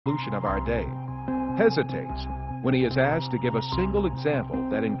evolution of our day, hesitates when he is asked to give a single example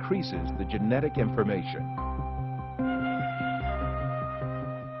that increases the genetic information.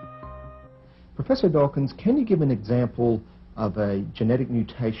 Professor Dawkins, can you give an example of a genetic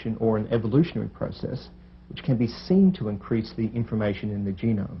mutation or an evolutionary process which can be seen to increase the information in the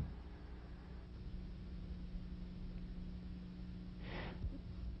genome?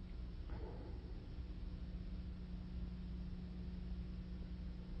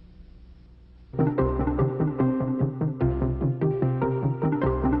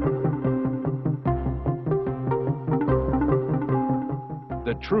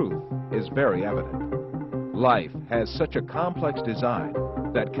 The truth is very evident. Life has such a complex design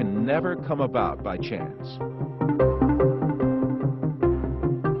that can never come about by chance.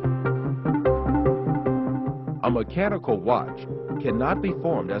 A mechanical watch cannot be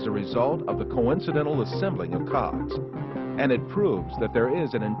formed as a result of the coincidental assembling of cogs, and it proves that there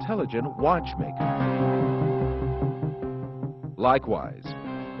is an intelligent watchmaker. Likewise,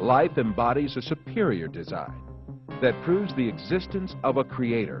 life embodies a superior design that proves the existence of a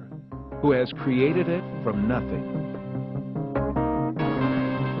creator who has created it from nothing.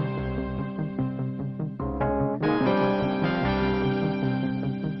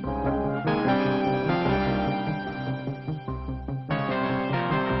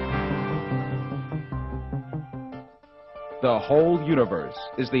 The whole universe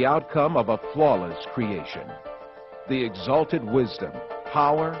is the outcome of a flawless creation. The exalted wisdom,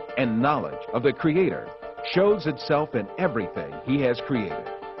 power, and knowledge of the Creator shows itself in everything He has created.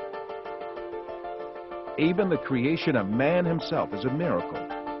 Even the creation of man himself is a miracle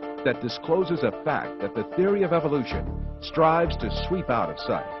that discloses a fact that the theory of evolution strives to sweep out of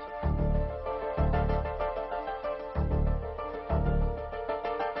sight.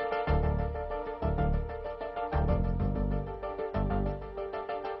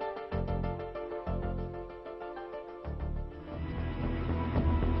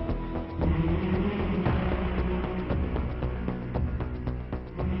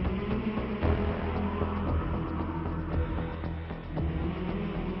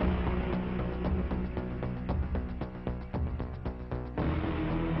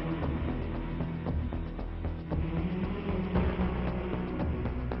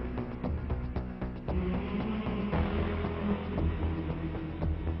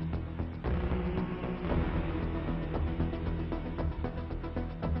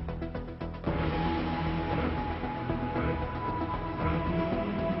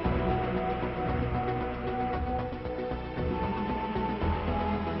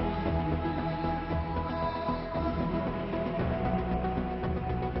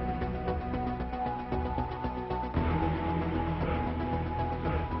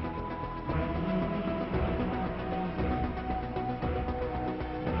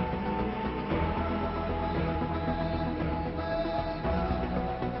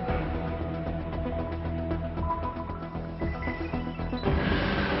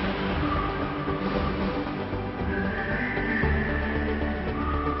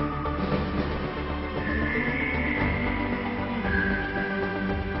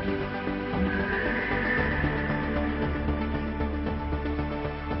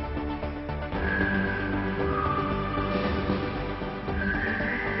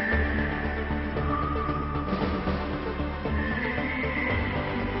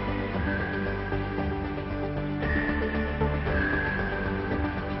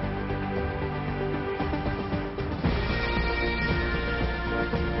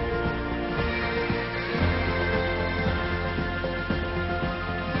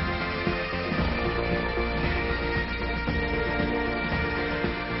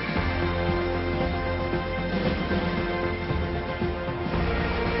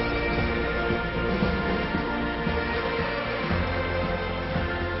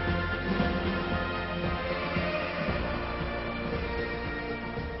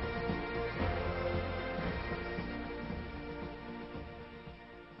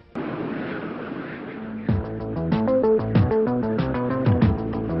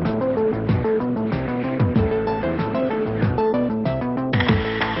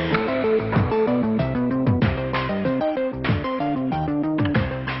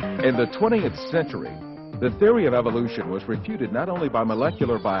 In the 20th century, the theory of evolution was refuted not only by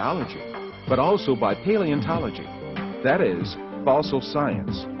molecular biology, but also by paleontology, that is, fossil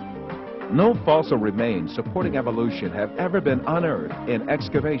science. No fossil remains supporting evolution have ever been unearthed in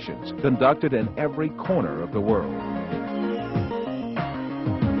excavations conducted in every corner of the world.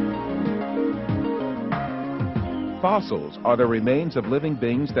 Fossils are the remains of living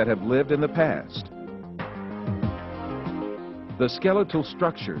beings that have lived in the past. the skeletal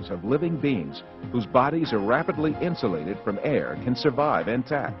structures of living beings whose bodies are rapidly insulated from air can survive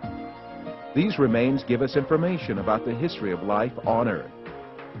intact. These remains give us information about the history of life on Earth.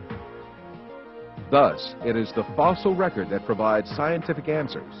 Thus, it is the fossil record that provides scientific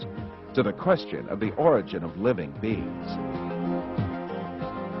answers to the question of the origin of living beings.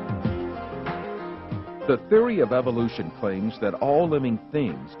 The theory of evolution claims that all living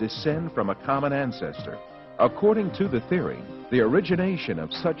things descend from a common ancestor. According to the theory, the origination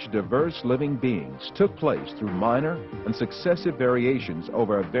of such diverse living beings took place through minor and successive variations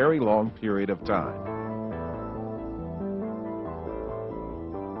over a very long period of time.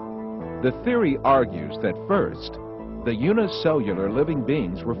 The theory argues that first, the unicellular living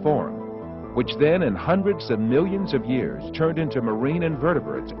beings were formed, which then in hundreds of millions of years turned into marine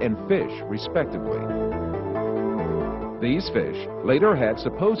invertebrates and fish, respectively. These fish later had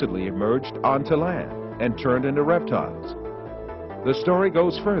supposedly emerged onto land and turned into reptiles. The story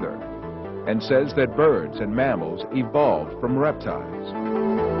goes further and says that birds and mammals evolved from reptiles.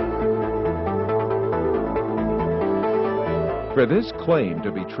 For this claim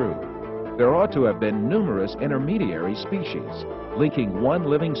to be true, there ought to have been numerous intermediary species, linking one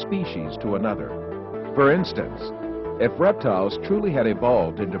living species to another. For instance, if reptiles truly had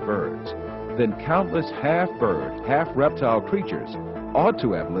evolved into birds, then countless half-bird, half-reptile creatures ought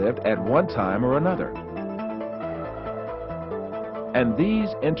to have lived at one time or another. And these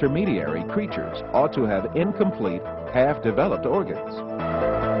intermediary creatures ought to have incomplete, half-developed organs.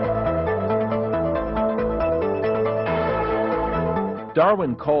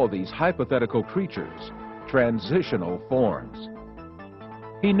 Darwin called these hypothetical creatures transitional forms.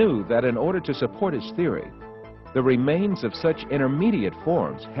 He knew that in order to support his theory, the remains of such intermediate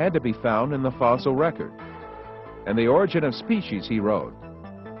forms had to be found in the fossil record. And the origin of species, he wrote,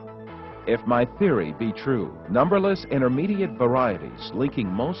 "If my theory be true, numberless intermediate varieties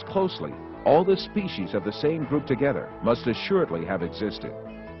linking most closely all the species of the same group together must assuredly have existed.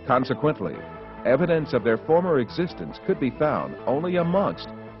 Consequently, evidence of their former existence could be found only amongst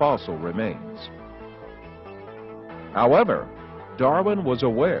fossil remains." However, Darwin was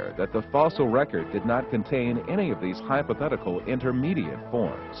aware that the fossil record did not contain any of these hypothetical intermediate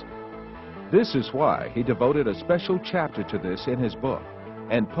forms. This is why he devoted a special chapter to this in his book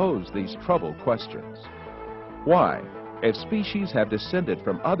and posed these troubled questions. Why, if species have descended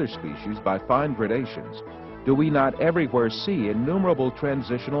from other species by fine gradations, do we not everywhere see innumerable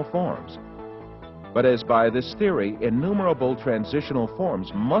transitional forms? But as by this theory, innumerable transitional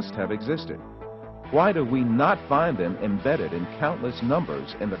forms must have existed, why do we not find them embedded in countless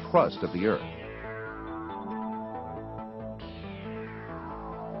numbers in the crust of the Earth?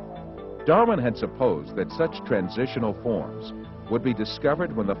 Darwin had supposed that such transitional forms would be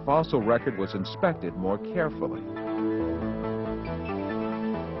discovered when the fossil record was inspected more carefully.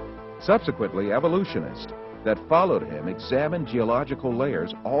 Subsequently, evolutionists that followed him examined geological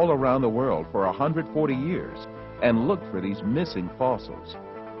layers all around the world for 140 years and looked for these missing fossils.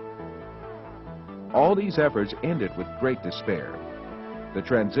 All these efforts ended with great despair. The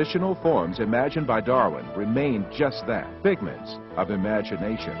transitional forms imagined by Darwin remained just that, figments of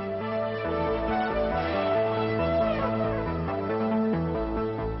imagination.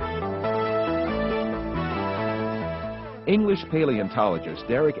 English paleontologist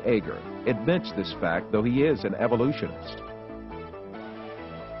Derek Ager admits this fact, though he is an evolutionist.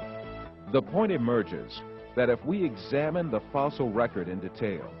 The point emerges that if we examine the fossil record in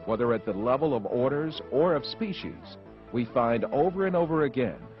detail, whether at the level of orders or of species, we find over and over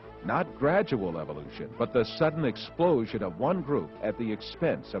again, not gradual evolution, but the sudden explosion of one group at the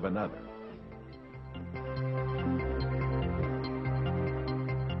expense of another.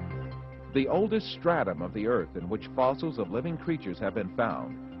 The oldest stratum of the Earth in which fossils of living creatures have been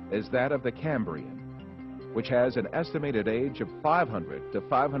found is that of the Cambrian, which has an estimated age of 500 to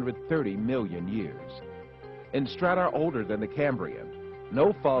 530 million years. In strata older than the Cambrian,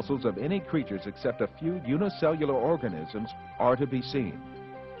 no fossils of any creatures except a few unicellular organisms are to be seen.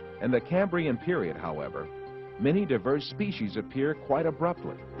 In the Cambrian period, however, many diverse species appear quite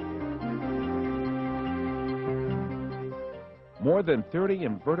abruptly. More than 30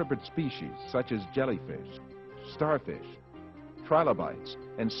 invertebrate species, such as jellyfish, starfish, trilobites,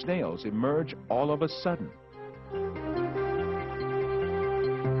 and snails emerge all of a sudden.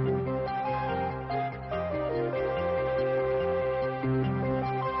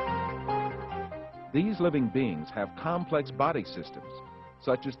 These living beings have complex body systems,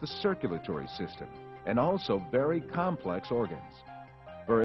 such as the circulatory system, and also very complex organs.